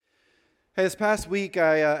Hey, this past week,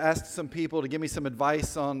 I asked some people to give me some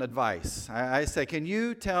advice on advice. I say, can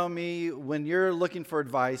you tell me when you're looking for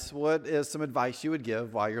advice, what is some advice you would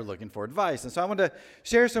give while you're looking for advice? And so I want to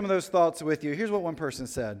share some of those thoughts with you. Here's what one person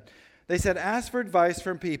said. They said, ask for advice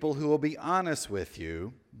from people who will be honest with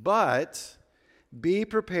you, but be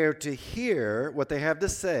prepared to hear what they have to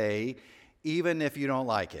say, even if you don't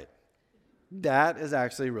like it. That is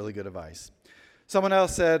actually really good advice. Someone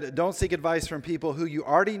else said, don't seek advice from people who you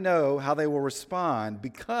already know how they will respond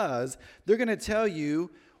because they're going to tell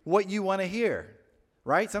you what you want to hear,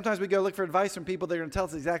 right? Sometimes we go look for advice from people that are going to tell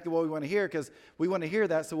us exactly what we want to hear because we want to hear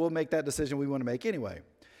that, so we'll make that decision we want to make anyway.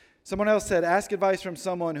 Someone else said, ask advice from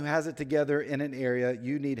someone who has it together in an area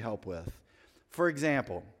you need help with. For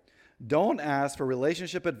example, don't ask for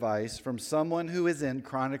relationship advice from someone who is in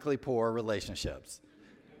chronically poor relationships.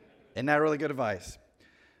 Isn't that really good advice?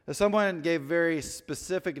 Someone gave very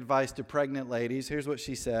specific advice to pregnant ladies. Here's what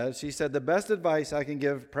she said. She said, the best advice I can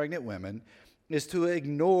give pregnant women is to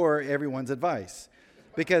ignore everyone's advice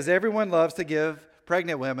because everyone loves to give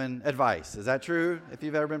pregnant women advice. Is that true if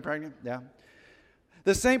you've ever been pregnant? Yeah.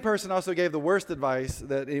 The same person also gave the worst advice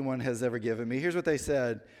that anyone has ever given me. Here's what they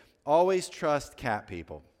said. Always trust cat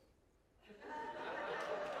people.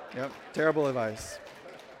 Yep, terrible advice.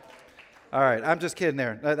 All right, I'm just kidding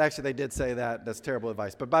there. Actually, they did say that. That's terrible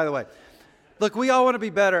advice. But by the way, look, we all want to be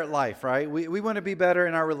better at life, right? We want to be better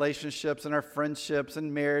in our relationships and our friendships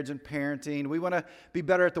and marriage and parenting. We want to be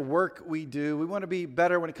better at the work we do. We want to be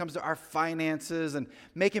better when it comes to our finances and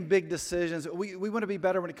making big decisions. We want to be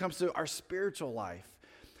better when it comes to our spiritual life.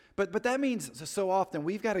 But that means so often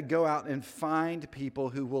we've got to go out and find people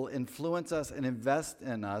who will influence us and invest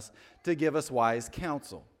in us to give us wise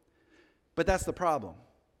counsel. But that's the problem.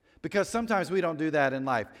 Because sometimes we don't do that in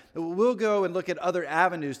life. We'll go and look at other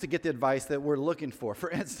avenues to get the advice that we're looking for.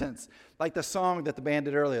 For instance, like the song that the band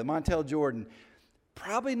did earlier, Montel Jordan,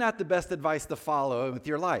 probably not the best advice to follow with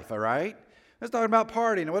your life, all right? Let's talk about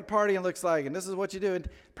partying and what partying looks like, and this is what you do. And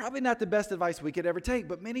probably not the best advice we could ever take,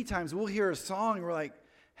 but many times we'll hear a song and we're like,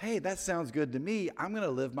 hey, that sounds good to me. I'm going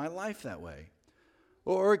to live my life that way.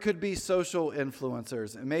 Or it could be social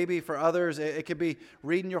influencers. And maybe for others, it could be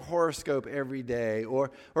reading your horoscope every day. Or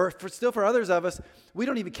for others of us, we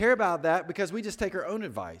don't even care about that because we just take our own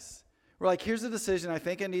advice. We're like, here's a decision I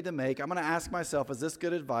think I need to make. I'm going to ask myself, is this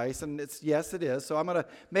good advice? And yes, it is. So I'm going to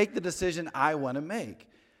make the decision I want to make.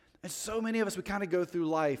 And so many of us, we kind of go through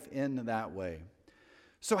life in that way.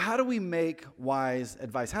 So how do we make wise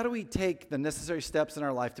advice? How do we take the necessary steps in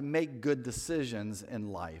our life to make good decisions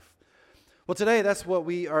in life? Well, today, that's what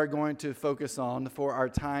we are going to focus on for our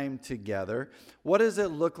time together. What does it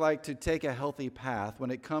look like to take a healthy path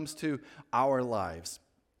when it comes to our lives?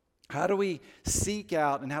 How do we seek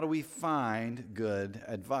out and how do we find good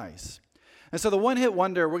advice? And so the one-hit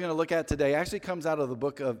wonder we're going to look at today actually comes out of the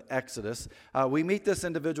book of Exodus. We meet this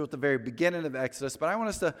individual at the very beginning of Exodus, but I want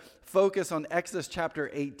us to focus on Exodus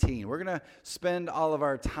chapter 18. We're going to spend all of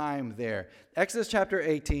our time there. Exodus chapter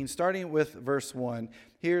 18, starting with verse 1,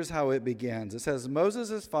 here's how it begins. It says,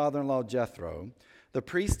 Moses' father-in-law Jethro, the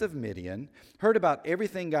priest of Midian, heard about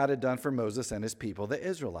everything God had done for Moses and his people, the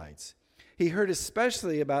Israelites. He heard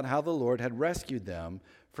especially about how the Lord had rescued them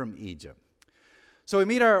from Egypt. So we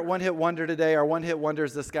meet our one-hit wonder today. Our one-hit wonder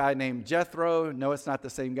is this guy named Jethro. No, it's not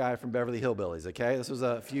the same guy from Beverly Hillbillies, okay? This was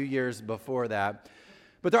a few years before that.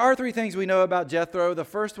 But there are three things we know about Jethro. The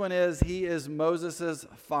first one is he is Moses'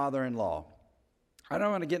 father-in-law. I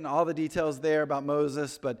don't want to get into all the details there about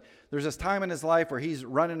Moses, but there's this time in his life where he's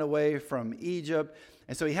running away from Egypt.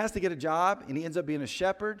 And so he has to get a job, and he ends up being a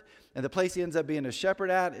shepherd. And the place he ends up being a shepherd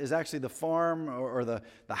at is actually the farm or the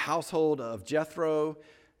household of Jethro.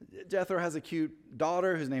 Jethro has a cute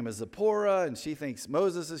daughter whose name is Zipporah, and she thinks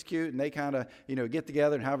Moses is cute, and they kind of, get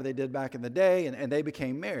together and however they did back in the day, and they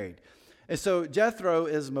became married. And so Jethro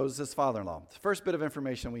is Moses' father-in-law. It's the first bit of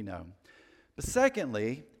information we know. But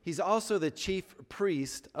secondly, he's also the chief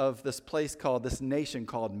priest of this nation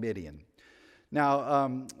called Midian.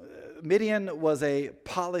 Now, Midian was a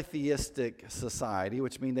polytheistic society,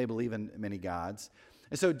 which means they believe in many gods.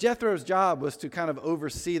 And so Jethro's job was to kind of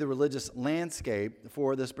oversee the religious landscape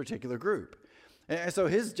for this particular group. And so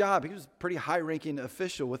his job, he was a pretty high-ranking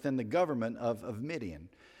official within the government of Midian.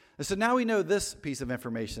 And so now we know this piece of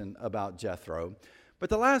information about Jethro. But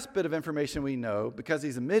the last bit of information we know, because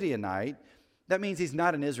he's a Midianite, that means he's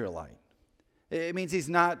not an Israelite. It means he's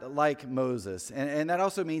not like Moses. And that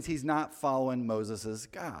also means he's not following Moses'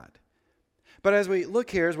 God. But as we look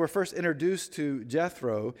here, as we're first introduced to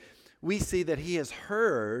Jethro, we see that he has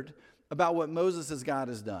heard about what Moses' God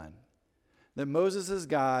has done. that Moses'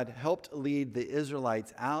 God helped lead the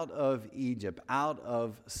Israelites out of Egypt, out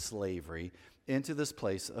of slavery, into this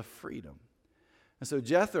place of freedom. And so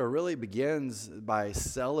Jethro really begins by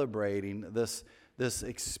celebrating this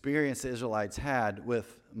experience the Israelites had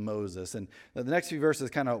with Moses. And the next few verses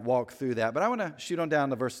kind of walk through that. But I want to shoot on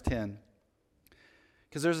down to verse 10.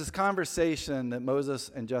 Because there's this conversation that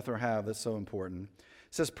Moses and Jethro have that's so important. It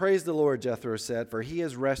says, "Praise the Lord," Jethro said, "for he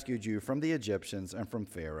has rescued you from the Egyptians and from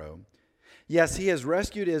Pharaoh. Yes, he has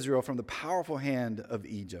rescued Israel from the powerful hand of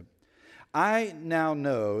Egypt. I now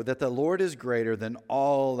know that the Lord is greater than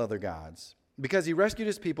all other gods, because he rescued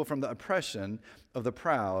his people from the oppression of the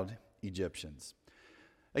proud Egyptians."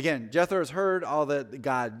 Again, Jethro has heard all that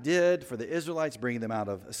God did for the Israelites, bringing them out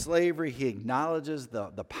of slavery. He acknowledges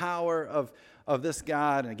the power of this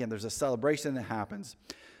God. And again, there's a celebration that happens.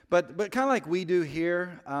 But kind of like we do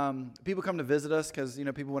here, people come to visit us because,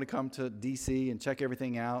 people want to come to D.C. and check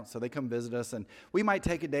everything out. So they come visit us, and we might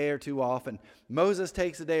take a day or two off. And Moses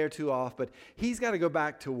takes a day or two off, but he's got to go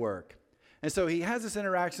back to work. And so he has this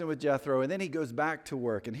interaction with Jethro, and then he goes back to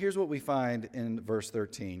work. And here's what we find in verse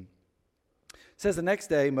 13. It says, "The next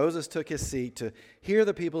day Moses took his seat to hear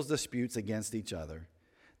the people's disputes against each other.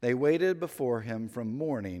 They waited before him from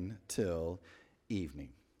morning till evening."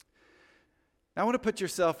 Now, I want to put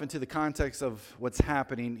yourself into the context of what's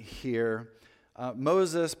happening here.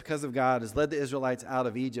 Moses, because of God, has led the Israelites out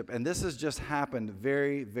of Egypt, and this has just happened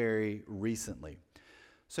very, very recently.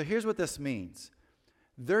 So here's what this means.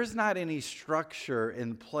 There's not any structure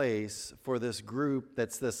in place for this group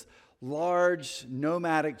that's this large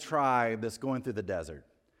nomadic tribe that's going through the desert.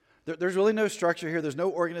 There's really no structure here. There's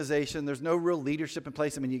no organization. There's no real leadership in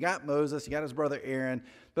place. I mean, you got Moses, you got his brother Aaron,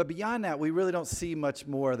 but beyond that, we really don't see much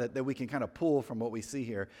more that we can kind of pull from what we see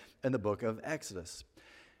here in the book of Exodus.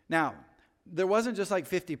 Now, there wasn't just like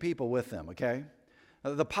 50 people with them, okay?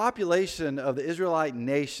 The population of the Israelite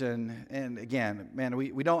nation, and again, man,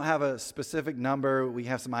 we don't have a specific number. We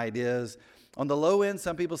have some ideas. On the low end,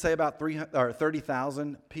 some people say about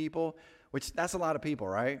 30,000 people, which that's a lot of people,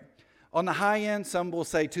 right? On the high end, some will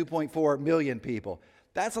say 2.4 million people.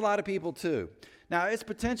 That's a lot of people too. Now, it's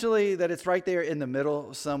potentially that it's right there in the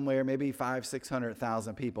middle somewhere, maybe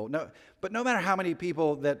 500,000-600,000 people. But no matter how many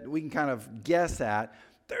people that we can kind of guess at,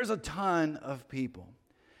 there's a ton of people.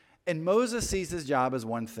 And Moses sees his job as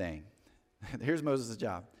one thing. Here's Moses'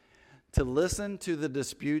 job: to listen to the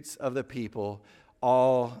disputes of the people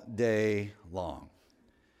all day long.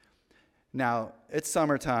 Now, it's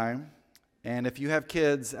summertime. And if you have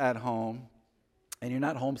kids at home and you're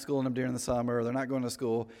not homeschooling them during the summer, or they're not going to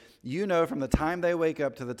school, from the time they wake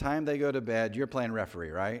up to the time they go to bed, you're playing referee,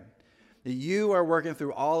 right? You are working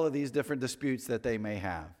through all of these different disputes that they may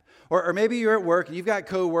have. Or maybe you're at work and you've got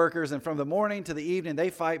coworkers, and from the morning to the evening, they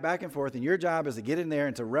fight back and forth, and your job is to get in there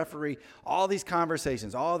and to referee all these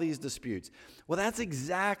conversations, all these disputes. Well, that's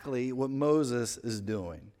exactly what Moses is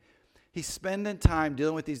doing. He's spending time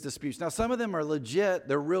dealing with these disputes. Now, some of them are legit.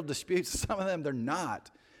 They're real disputes. Some of them, they're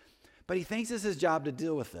not. But he thinks it's his job to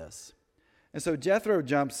deal with this. And so Jethro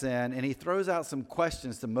jumps in, and he throws out some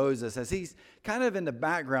questions to Moses as he's kind of in the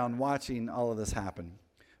background watching all of this happen.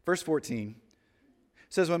 Verse 14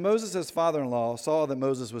 says, "When Moses' father-in-law saw that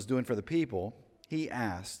Moses was doing for the people, he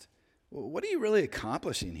asked, 'What are you really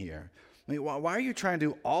accomplishing here? I mean, why are you trying to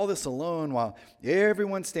do all this alone while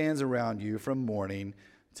everyone stands around you from morning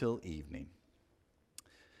till evening?'"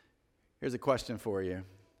 Here's a question for you.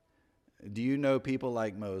 Do you know people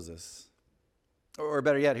like Moses? Or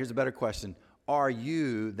better yet, here's a better question. Are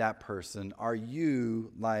you that person? Are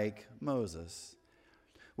you like Moses?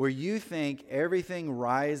 Where you think everything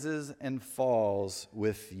rises and falls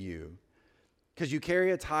with you. Because you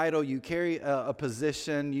carry a title, you carry a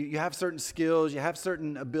position, you have certain skills, you have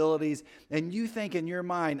certain abilities, and you think in your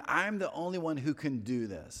mind, I'm the only one who can do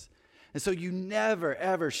this. And so you never,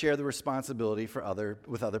 ever share the responsibility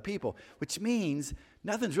with other people, which means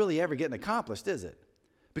nothing's really ever getting accomplished, is it?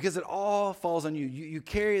 Because it all falls on you. You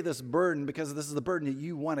carry this burden because this is the burden that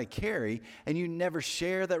you want to carry, and you never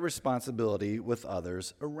share that responsibility with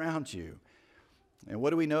others around you. And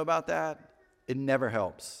what do we know about that? It never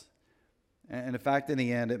helps. And in fact, in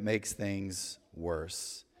the end, it makes things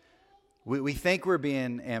worse. We think we're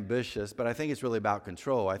being ambitious, but I think it's really about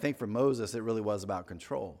control. I think for Moses, it really was about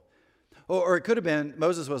control. Or it could have been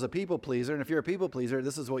Moses was a people pleaser, and if you're a people pleaser,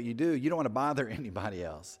 this is what you do. You don't want to bother anybody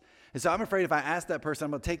else. And so I'm afraid if I ask that person,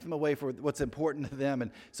 I'm going to take them away for what's important to them. And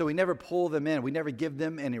so we never pull them in. We never give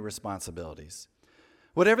them any responsibilities.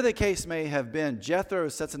 Whatever the case may have been, Jethro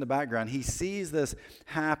sits in the background. He sees this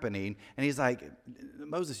happening, and he's like,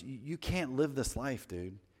 Moses, you can't live this life,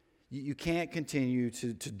 dude. You can't continue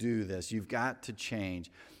to do this. You've got to change.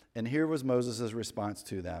 And here was Moses' response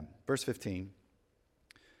to them. Verse 15,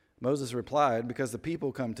 Moses replied, because the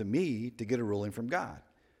people come to me to get a ruling from God.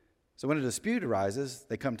 So when a dispute arises,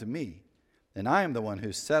 they come to me, and I am the one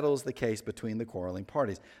who settles the case between the quarreling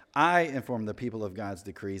parties. I inform the people of God's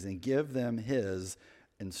decrees and give them his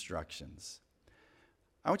instructions.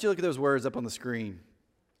 I want you to look at those words up on the screen,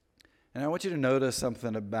 and I want you to notice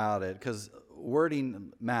something about it, because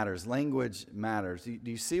wording matters, language matters.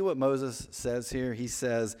 Do you see what Moses says here? He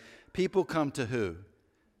says, people come to who?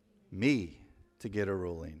 Me to get a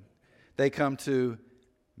ruling. They come to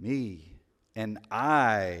me, and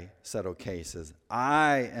I settle cases.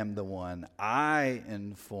 I am the one. I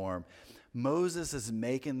inform. Moses is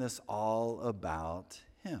making this all about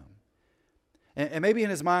him. And maybe in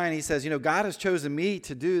his mind, he says, God has chosen me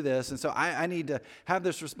to do this, and so I need to have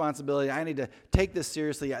this responsibility. I need to take this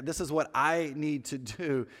seriously. This is what I need to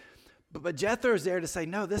do. But Jethro is there to say,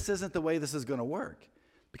 no, this isn't the way this is going to work.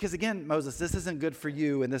 Because again, Moses, this isn't good for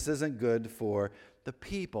you, and this isn't good for the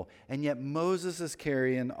people. And yet Moses is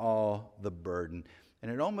carrying all the burden. And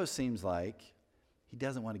it almost seems like he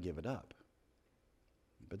doesn't want to give it up.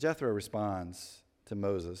 But Jethro responds to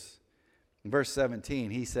Moses. In verse 17,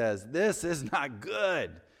 he says, this is not good.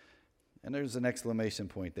 And there's an exclamation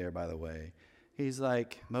point there, by the way. He's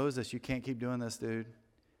like, Moses, you can't keep doing this, dude.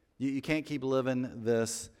 You can't keep living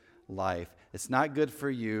this life. It's not good for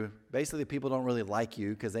you. Basically, people don't really like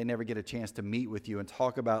you because they never get a chance to meet with you and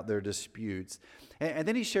talk about their disputes. And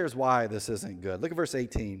then he shares why this isn't good. Look at verse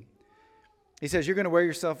 18. He says, you're going to wear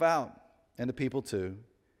yourself out, and the people too.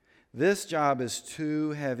 This job is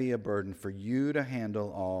too heavy a burden for you to handle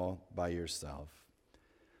all by yourself.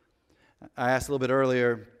 I asked a little bit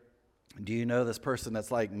earlier, do you know this person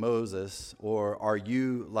that's like Moses, or are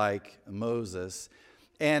you like Moses?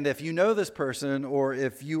 And if you know this person, or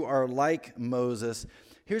if you are like Moses,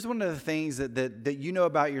 here's one of the things that you know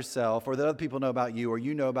about yourself, or that other people know about you, or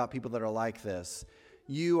you know about people that are like this.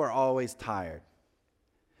 You are always tired.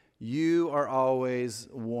 You are always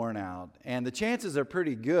worn out. And the chances are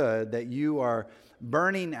pretty good that you are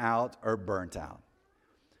burning out or burnt out,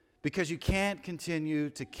 because you can't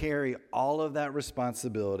continue to carry all of that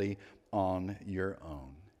responsibility on your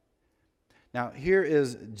own. Now, here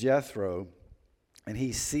is Jethro. And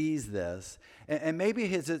he sees this, and maybe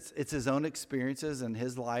it's his own experiences in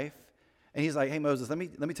his life. And he's like, hey, Moses, let me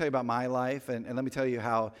tell you about my life, and let me tell you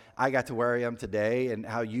how I got to where I am today and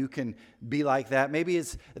how you can be like that. Maybe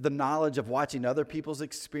it's the knowledge of watching other people's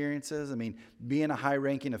experiences. I mean, being a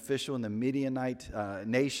high-ranking official in the Midianite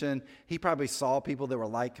nation, he probably saw people that were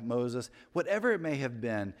like Moses. Whatever it may have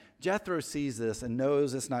been, Jethro sees this and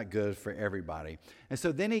knows it's not good for everybody. And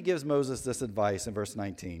so then he gives Moses this advice in verse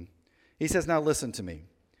 19. He says, now listen to me,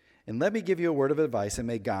 and let me give you a word of advice, and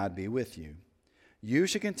may God be with you. You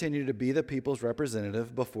should continue to be the people's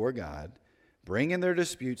representative before God, bringing their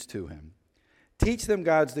disputes to him. Teach them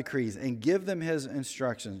God's decrees and give them his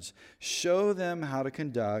instructions. Show them how to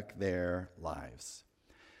conduct their lives.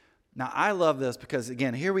 Now, I love this because,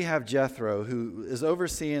 again, here we have Jethro, who is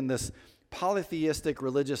overseeing this polytheistic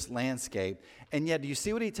religious landscape. And yet, do you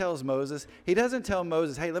see what he tells Moses? He doesn't tell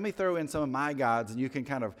Moses, hey, let me throw in some of my gods and you can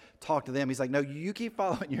kind of talk to them. He's like, no, you keep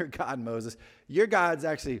following your God, Moses. Your God's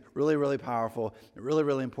actually really, really powerful, really,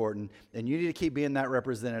 really important, and you need to keep being that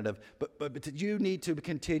representative. But you need to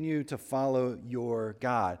continue to follow your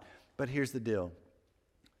God. But here's the deal.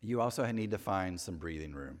 You also need to find some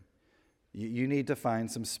breathing room. You need to find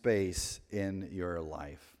some space in your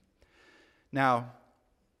life. Now,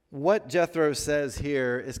 what Jethro says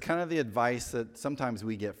here is kind of the advice that sometimes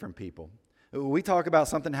we get from people. We talk about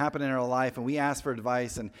something happening in our life and we ask for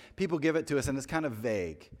advice and people give it to us and it's kind of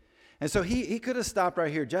vague. And so he could have stopped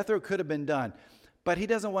right here. Jethro could have been done, but he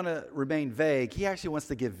doesn't want to remain vague. He actually wants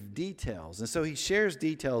to give details. And so he shares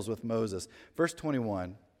details with Moses. Verse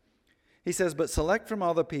 21, he says, but select from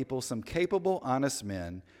all the people some capable, honest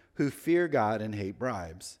men who fear God and hate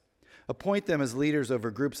bribes. Appoint them as leaders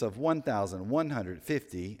over groups of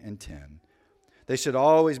 1,150 and 10. They should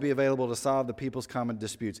always be available to solve the people's common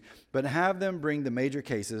disputes, but have them bring the major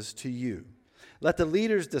cases to you. Let the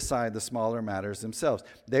leaders decide the smaller matters themselves.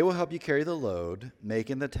 They will help you carry the load,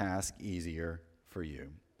 making the task easier for you.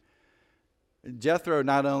 Jethro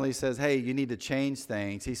not only says, hey, you need to change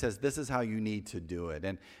things, he says, this is how you need to do it.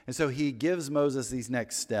 And so he gives Moses these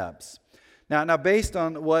next steps. Now, based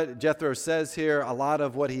on what Jethro says here, a lot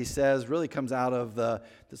of what he says really comes out of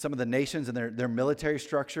some of the nations and their military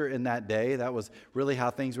structure in that day. That was really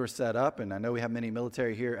how things were set up. And I know we have many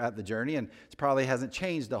military here at the Journey, and it probably hasn't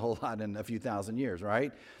changed a whole lot in a few thousand years,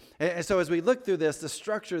 right? And so as we look through this, the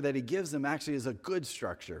structure that he gives them actually is a good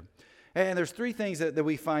structure. And there's three things that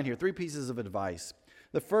we find here, three pieces of advice.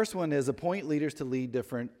 The first one is appoint leaders to lead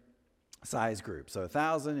different size groups. So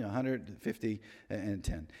 1,000, 150, and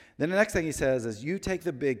 10. Then the next thing he says is you take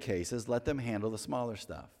the big cases, let them handle the smaller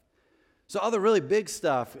stuff. So all the really big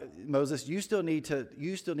stuff, Moses, you still need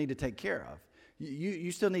to take care of.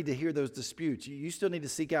 You still need to hear those disputes. You still need to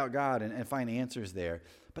seek out God and find answers there.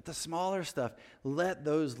 But the smaller stuff, let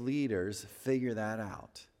those leaders figure that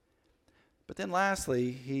out. But then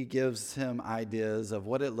lastly, he gives him ideas of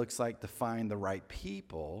what it looks like to find the right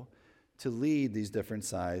people to lead these different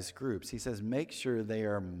size groups. He says, make sure they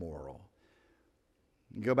are moral.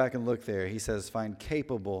 Go back and look there. He says, find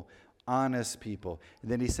capable, honest people.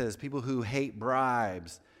 And then he says, people who hate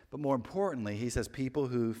bribes. But more importantly, he says, people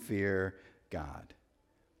who fear God.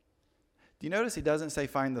 Do you notice he doesn't say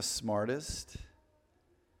find the smartest,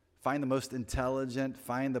 find the most intelligent,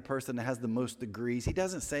 find the person that has the most degrees? He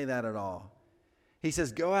doesn't say that at all. He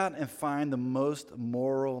says, go out and find the most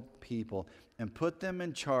moral people and put them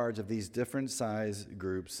in charge of these different size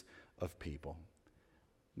groups of people.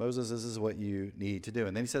 Moses, this is what you need to do.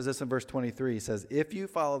 And then he says this in verse 23. He says, if you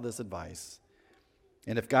follow this advice,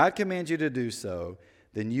 and if God commands you to do so,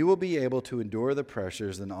 then you will be able to endure the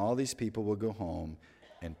pressures, and all these people will go home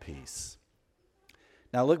in peace.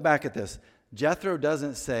 Now look back at this. Jethro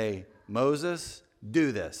doesn't say, Moses,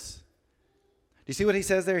 do this. Do you see what he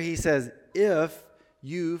says there? He says, if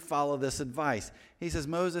you follow this advice. He says,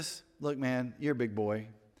 Moses, look, man, you're a big boy.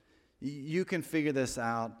 You can figure this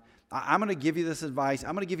out. I'm going to give you this advice.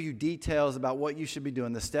 I'm going to give you details about what you should be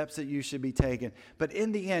doing, the steps that you should be taking. But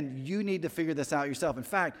in the end, you need to figure this out yourself. In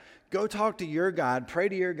fact, go talk to your God, pray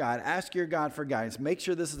to your God, ask your God for guidance. Make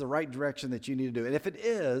sure this is the right direction that you need to do. And if it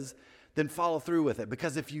is, then follow through with it.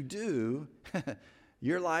 Because if you do,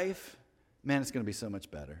 your life, man, it's going to be so much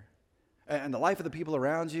better. And the life of the people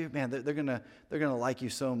around you, man, they're gonna like you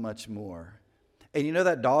so much more. And you know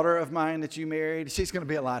that daughter of mine that you married, she's going to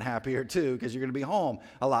be a lot happier too, because you're going to be home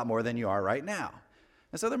a lot more than you are right now.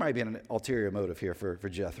 And so there might be an ulterior motive here for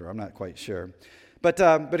Jethro. I'm not quite sure. But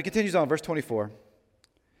it continues on, verse 24. It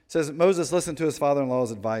says, Moses listened to his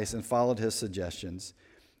father-in-law's advice and followed his suggestions.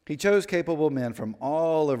 He chose capable men from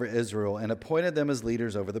all over Israel and appointed them as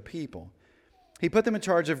leaders over the people. He put them in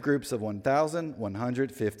charge of groups of 1,000,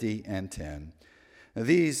 150, and 10. Now,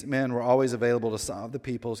 these men were always available to solve the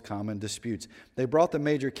people's common disputes. They brought the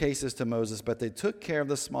major cases to Moses, but they took care of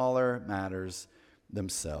the smaller matters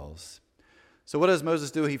themselves. So what does Moses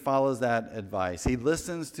do? He follows that advice. He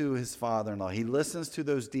listens to his father-in-law. He listens to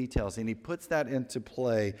those details, and he puts that into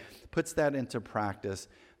play, puts that into practice,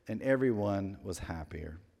 and everyone was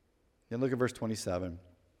happier. Then look at verse 27.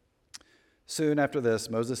 Soon after this,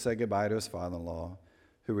 Moses said goodbye to his father-in-law,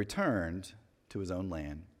 who returned to his own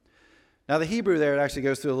land. Now, the Hebrew there, it actually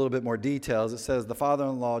goes through a little bit more details. It says the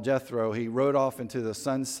father-in-law, Jethro, he rode off into the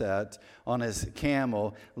sunset on his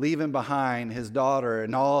camel, leaving behind his daughter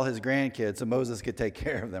and all his grandkids so Moses could take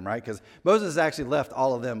care of them, right? Because Moses actually left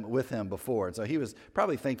all of them with him before, and so he was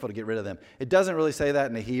probably thankful to get rid of them. It doesn't really say that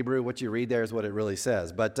in the Hebrew. What you read there is what it really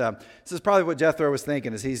says. But this is probably what Jethro was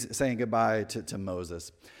thinking as he's saying goodbye to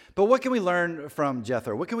Moses. But what can we learn from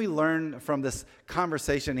Jethro? What can we learn from this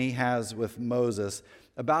conversation he has with Moses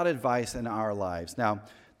about advice in our lives? Now,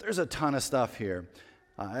 there's a ton of stuff here.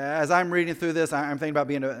 As I'm reading through this, I'm thinking about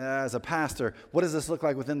being as a pastor. What does this look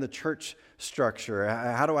like within the church structure?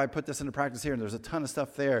 How do I put this into practice here? And there's a ton of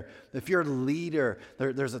stuff there. If you're a leader,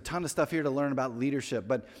 there's a ton of stuff here to learn about leadership.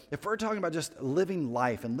 But if we're talking about just living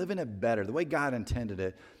life and living it better, the way God intended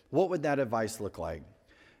it, what would that advice look like?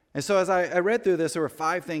 And so as I read through this, there were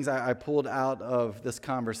 5 things I pulled out of this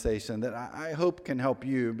conversation that I hope can help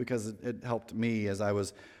you, because it helped me as I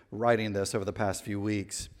was writing this over the past few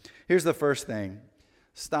weeks. Here's the first thing.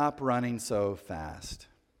 Stop running so fast.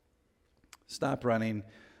 Stop running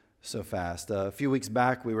so fast. A few weeks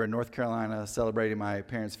back, we were in North Carolina celebrating my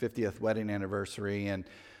parents' 50th wedding anniversary, and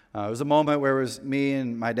it was a moment where it was me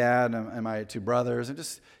and my dad and my 2 brothers and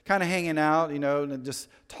just kind of hanging out, and just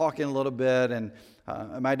talking a little bit. And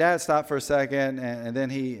my dad stopped for a second, and then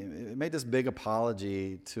he made this big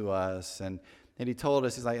apology to us. And he told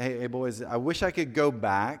us, he's like, hey boys, I wish I could go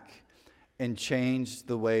back and change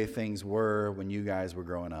the way things were when you guys were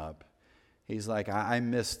growing up. He's like, I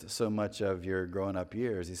missed so much of your growing up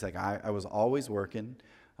years. He's like, I was always working.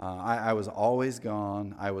 I was always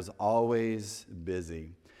gone. I was always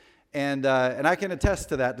busy. And I can attest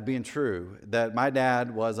to that to being true, that my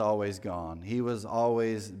dad was always gone. He was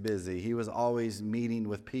always busy. He was always meeting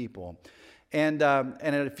with people. And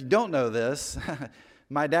if you don't know this,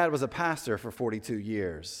 my dad was a pastor for 42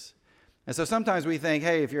 years. And so sometimes we think,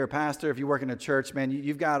 hey, if you're a pastor, if you work in a church, man,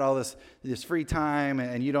 you've got all this free time,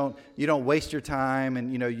 and you don't waste your time,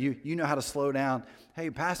 and you know how to slow down. Hey,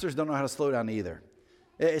 pastors don't know how to slow down either.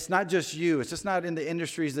 It's not just you. It's just not in the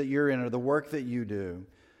industries that you're in or the work that you do.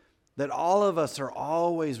 That all of us are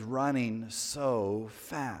always running so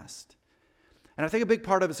fast. And I think a big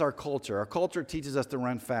part of it's our culture. Our culture teaches us to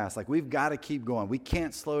run fast. Like, we've got to keep going. We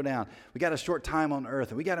can't slow down. We got a short time on earth,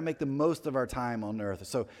 and we got to make the most of our time on earth.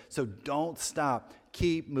 So don't stop.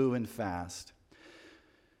 Keep moving fast.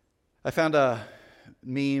 I found a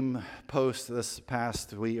meme post this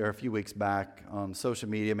past week or a few weeks back on social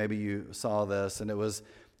media. Maybe you saw this, and it was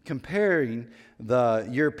comparing the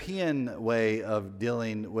European way of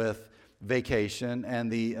dealing with vacation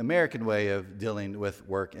and the American way of dealing with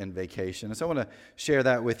work and vacation. And so I want to share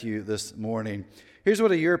that with you this morning. Here's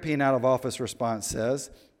what a European out-of-office response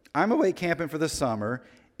says. I'm away camping for the summer.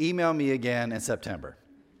 Email me again in September.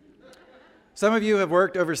 Some of you have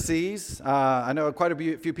worked overseas. I know quite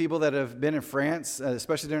a few people that have been in France,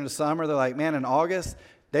 especially during the summer. They're like, man, in August,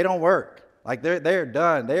 they don't work. Like, they're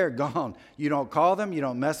done. They are gone. You don't call them. You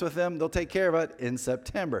don't mess with them. They'll take care of it in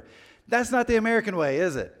September. That's not the American way,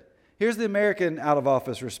 is it? Here's the American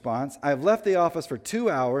out-of-office response. I've left the office for 2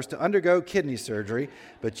 hours to undergo kidney surgery,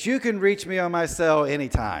 but you can reach me on my cell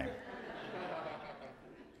anytime.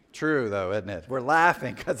 True, though, isn't it? We're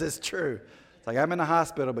laughing because it's true. It's like, I'm in the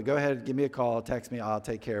hospital, but go ahead, give me a call, text me, I'll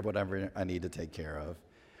take care of whatever I need to take care of.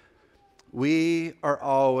 We are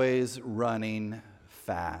always running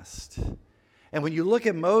fast. And when you look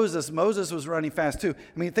at Moses was running fast too.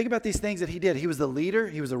 I mean, think about these things that he did. He was the leader,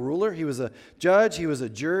 he was a ruler, he was a judge, he was a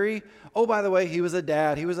jury. Oh, by the way, he was a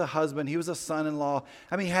dad, he was a husband, he was a son-in-law.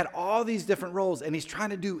 I mean, he had all these different roles, and he's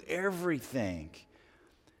trying to do everything.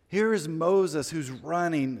 Here is Moses who's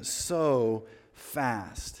running so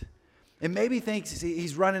fast. And maybe thinks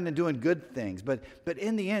he's running and doing good things. But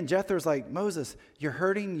in the end, Jethro's like, Moses, you're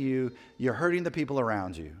hurting the people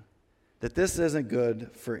around you. That this isn't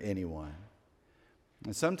good for anyone.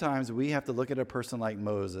 And sometimes we have to look at a person like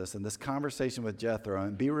Moses and this conversation with Jethro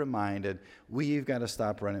and be reminded we've got to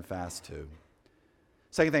stop running fast too.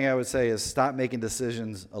 Second thing I would say is stop making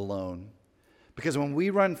decisions alone. Because when we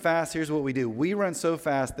run fast, here's what we do. We run so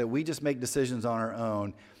fast that we just make decisions on our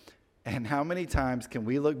own. And how many times can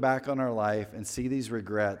we look back on our life and see these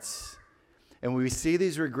regrets? And when we see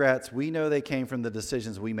these regrets, we know they came from the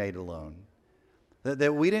decisions we made alone.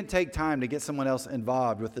 That we didn't take time to get someone else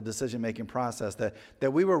involved with the decision-making process.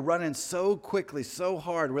 That we were running so quickly, so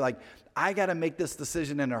hard. We're like, I got to make this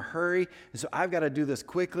decision in a hurry, and so I've got to do this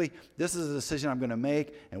quickly. This is a decision I'm going to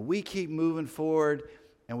make. And we keep moving forward,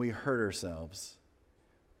 and we hurt ourselves.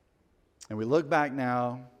 And we look back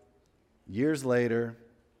now, years later,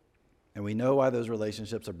 and we know why those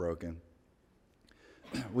relationships are broken.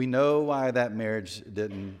 We know why that marriage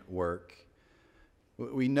didn't work.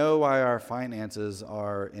 We know why our finances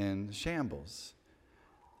are in shambles.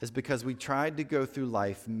 It's because we tried to go through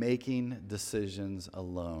life making decisions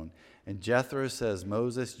alone. And Jethro says,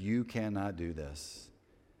 Moses, you cannot do this.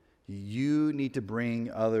 You need to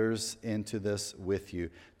bring others into this with you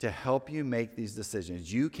to help you make these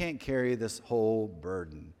decisions. You can't carry this whole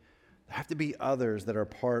burden. There have to be others that are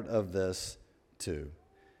part of this too.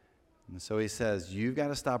 And so he says, you've got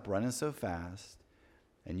to stop running so fast.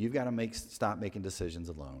 And you've got to stop making decisions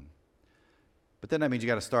alone. But then that means you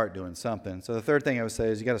got to start doing something. So the third thing I would say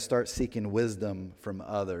is you got to start seeking wisdom from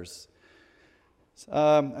others.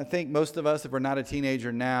 I think most of us, if we're not a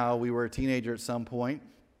teenager now, we were a teenager at some point.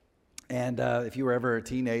 And if you were ever a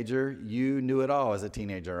teenager, you knew it all as a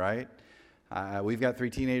teenager, right? We've got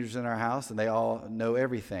 3 teenagers in our house, and they all know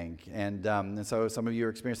everything. And so some of you are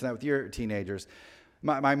experiencing that with your teenagers.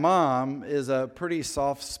 My mom is a pretty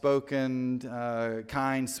soft-spoken,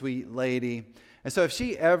 kind, sweet lady. And so if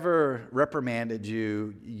she ever reprimanded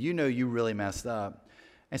you, you know you really messed up.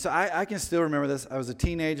 And so I can still remember this. I was a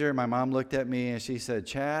teenager. My mom looked at me and she said,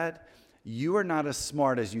 Chad, you are not as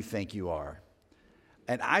smart as you think you are.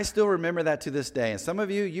 And I still remember that to this day. And some of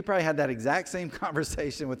you probably had that exact same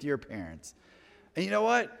conversation with your parents. And you know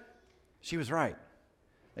what? She was right.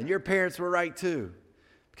 And your parents were right too.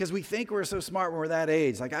 Because we think we're so smart when we're that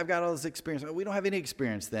age. Like, I've got all this experience. We don't have any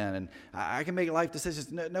experience then. And I can make life decisions.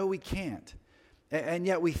 No, we can't. And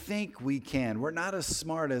yet we think we can. We're not as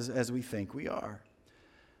smart as we think we are.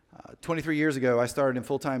 23 years ago, I started in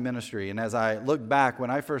full-time ministry. And as I look back, when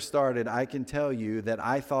I first started, I can tell you that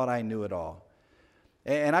I thought I knew it all.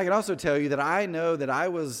 And I can also tell you that I know that I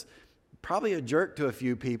was probably a jerk to a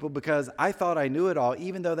few people because I thought I knew it all,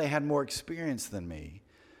 even though they had more experience than me.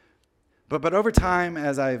 But over time,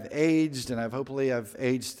 as I've aged, and hopefully I've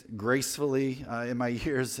aged gracefully in my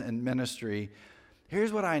years in ministry,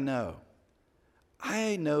 here's what I know.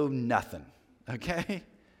 I know nothing, okay?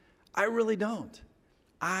 I really don't.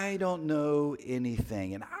 I don't know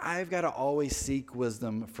anything, and I've got to always seek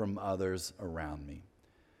wisdom from others around me.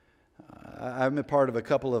 I'm a part of a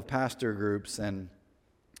couple of pastor groups, and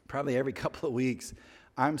probably every couple of weeks,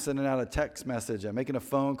 I'm sending out a text message, I'm making a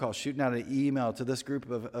phone call, shooting out an email to this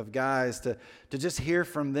group of guys to just hear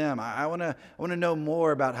from them. I want to know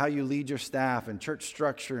more about how you lead your staff and church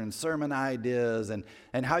structure and sermon ideas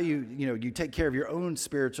and how you take care of your own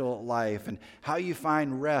spiritual life and how you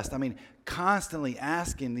find rest. I mean, constantly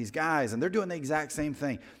asking these guys, and they're doing the exact same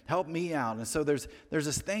thing. Help me out. And so there's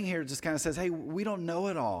this thing here that just kind of says, hey, we don't know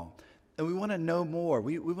it all, and we want to know more.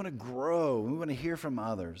 We want to grow. We want to hear from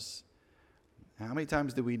others. How many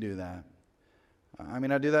times do we do that? I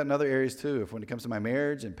mean, I do that in other areas too. When it comes to my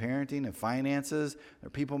marriage and parenting and finances, there are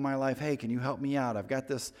people in my life, hey, can you help me out? I've got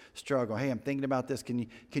this struggle. Hey, I'm thinking about this. Can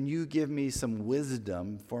you give me some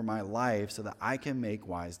wisdom for my life so that I can make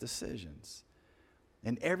wise decisions?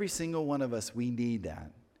 And every single one of us, we need that.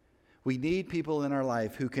 We need people in our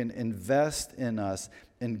life who can invest in us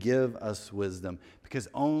and give us wisdom, because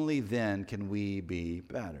only then can we be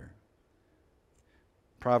better.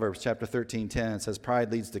 Proverbs chapter 13:10 says,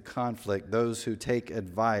 pride leads to conflict. Those who take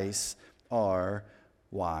advice are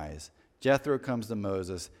wise. Jethro comes to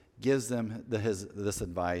Moses, gives them this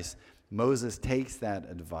advice. Moses takes that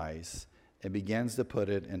advice and begins to put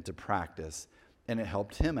it into practice. And it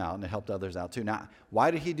helped him out, and it helped others out too. Now,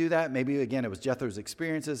 why did he do that? Maybe, again, it was Jethro's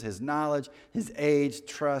experiences, his knowledge, his age,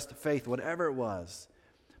 trust, faith, whatever it was.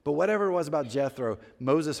 But whatever it was about Jethro,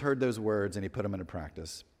 Moses heard those words, and he put them into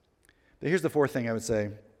practice. But here's the fourth thing I would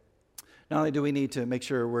say. Not only do we need to make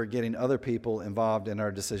sure we're getting other people involved in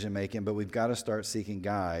our decision making, but we've got to start seeking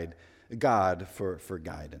God for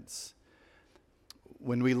guidance.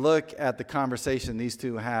 When we look at the conversation these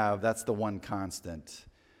two have, that's the one constant,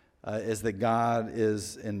 is that God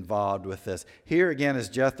is involved with this. Here again is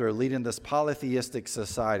Jethro leading this polytheistic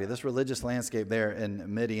society, this religious landscape there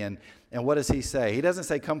in Midian. And what does he say? He doesn't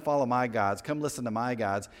say, come follow my gods, come listen to my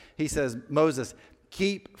gods. He says, Moses,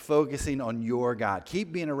 keep focusing on your God.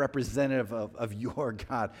 Keep being a representative of your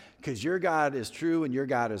God, because your God is true and your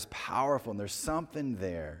God is powerful, and there's something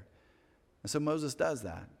there. And so Moses does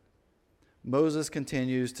that. Moses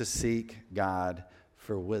continues to seek God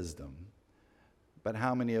for wisdom. But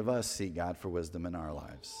how many of us seek God for wisdom in our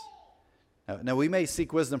lives? Now, we may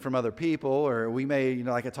seek wisdom from other people, or we may,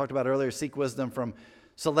 like I talked about earlier, seek wisdom from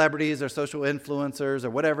celebrities or social influencers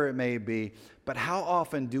or whatever it may be. But how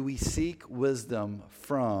often do we seek wisdom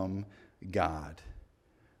from God?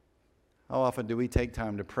 How often do we take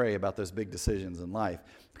time to pray about those big decisions in life?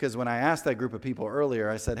 Because when I asked that group of people earlier,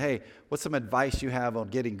 I said, hey, what's some advice you have on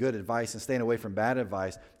getting good advice and staying away from bad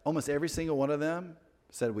advice? Almost every single one of them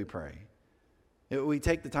said we pray. We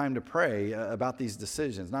take the time to pray about these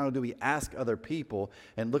decisions. Not only do we ask other people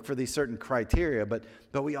and look for these certain criteria, but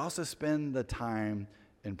we also spend the time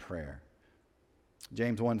in prayer.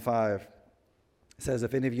 James 1:5 says,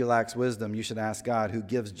 if any of you lacks wisdom, you should ask God, who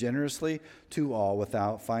gives generously to all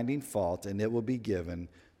without finding fault, and it will be given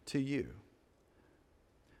to you.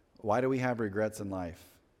 Why do we have regrets in life?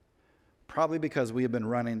 Probably because we have been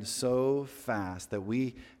running so fast that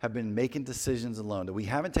we have been making decisions alone, that we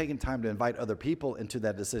haven't taken time to invite other people into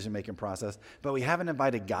that decision-making process, but we haven't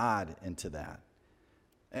invited God into that.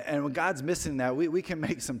 And when God's missing that, we can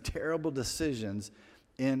make some terrible decisions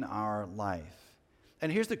in our life.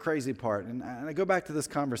 And here's the crazy part, and I go back to this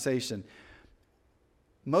conversation.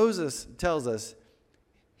 Moses tells us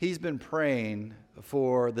he's been praying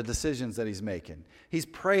for the decisions that he's making. He's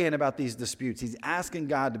praying about these disputes. He's asking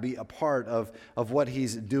God to be a part of what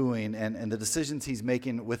he's doing and the decisions he's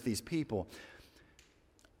making with these people.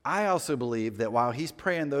 I also believe that while he's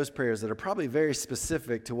praying those prayers that are probably very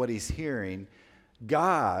specific to what he's hearing,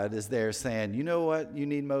 God is there saying, you know what you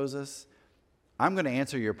need, Moses? I'm going to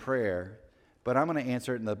answer your prayer, but I'm going to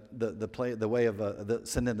answer it in the way of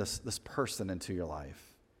sending this person into your life.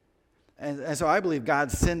 And so I believe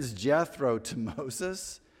God sends Jethro to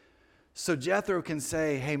Moses so Jethro can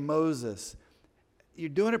say, hey, Moses, you're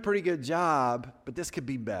doing a pretty good job, but this could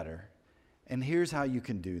be better. And here's how you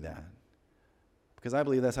can do that. Because I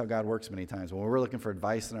believe that's how God works many times. When we're looking for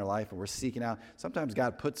advice in our life and we're seeking out, sometimes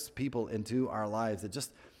God puts people into our lives that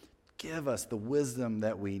just give us the wisdom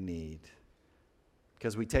that we need.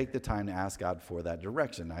 Because we take the time to ask God for that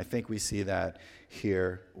direction. I think we see that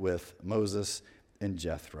here with Moses and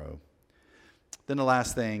Jethro. Then the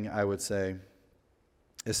last thing I would say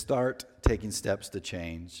is start taking steps to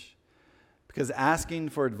change. Because asking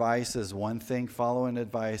for advice is one thing, following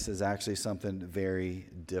advice is actually something very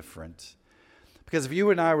different. Because if you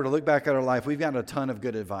and I were to look back at our life, we've gotten a ton of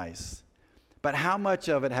good advice. But how much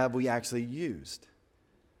of it have we actually used?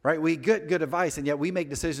 Right? We get good advice, and yet we make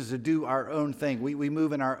decisions to do our own thing. We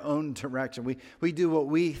move in our own direction. We do what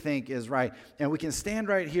we think is right. And we can stand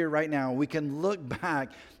right here, right now. We can look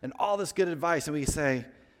back and all this good advice, and we say,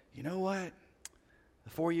 you know what?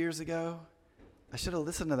 4 years ago, I should have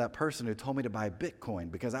listened to that person who told me to buy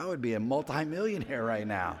Bitcoin because I would be a multimillionaire right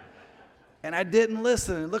now. And I didn't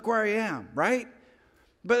listen, and look where I am, right?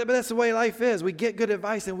 But that's the way life is. We get good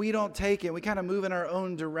advice, and we don't take it. We kind of move in our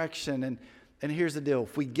own direction. And here's the deal.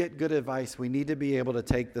 If we get good advice, we need to be able to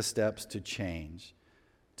take the steps to change,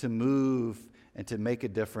 to move, and to make a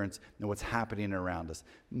difference in what's happening around us.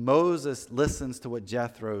 Moses listens to what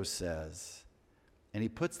Jethro says, and he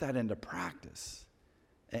puts that into practice.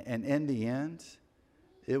 And in the end,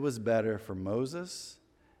 it was better for Moses,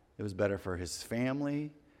 it was better for his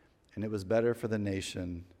family, and it was better for the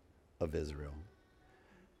nation of Israel.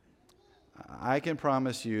 I can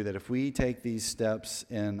promise you that if we take these steps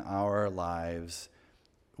in our lives,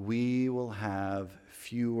 we will have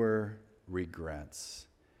fewer regrets.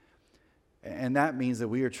 And that means that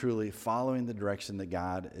we are truly following the direction that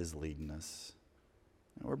God is leading us.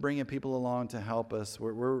 And we're bringing people along to help us.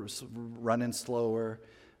 We're running slower.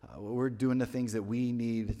 We're doing the things that we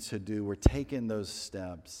need to do. We're taking those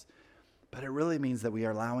steps. But it really means that we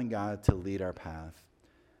are allowing God to lead our path.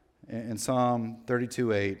 In Psalm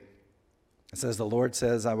 32:8, it says, the Lord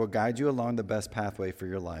says, I will guide you along the best pathway for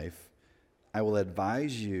your life. I will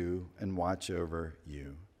advise you and watch over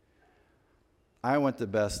you. I want the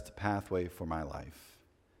best pathway for my life.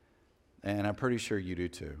 And I'm pretty sure you do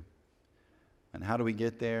too. And how do we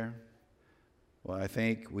get there? Well, I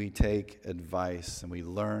think we take advice and we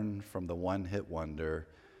learn from the one-hit wonder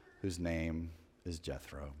whose name is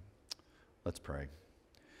Jethro. Let's pray.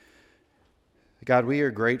 God, we are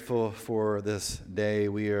grateful for this day.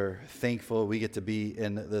 We are thankful we get to be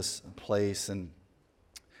in this place and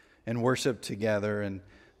worship together. And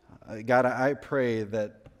God, I pray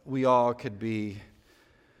that we all could be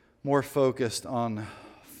more focused on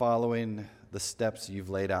following the steps you've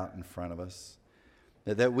laid out in front of us.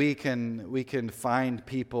 That we can find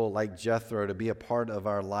people like Jethro to be a part of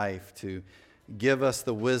our life, to give us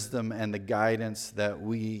the wisdom and the guidance that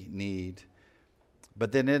we need.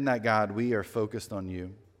 But then in that, God, we are focused on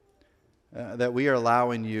you, that we are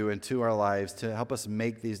allowing you into our lives to help us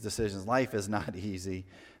make these decisions. Life is not easy.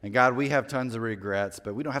 And God, we have tons of regrets,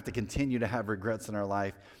 but we don't have to continue to have regrets in our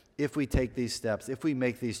life if we take these steps, if we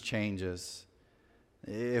make these changes,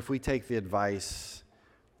 if we take the advice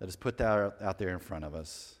that is put out there in front of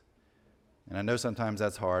us. And I know sometimes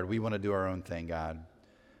that's hard. We want to do our own thing, God.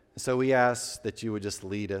 So we ask that you would just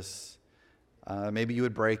lead us. Maybe you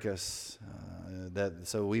would break us,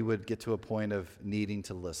 so we would get to a point of needing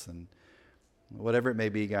to listen. Whatever it may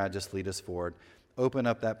be, God, just lead us forward. Open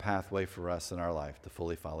up that pathway for us in our life to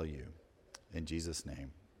fully follow you. In Jesus'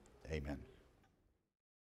 name, amen.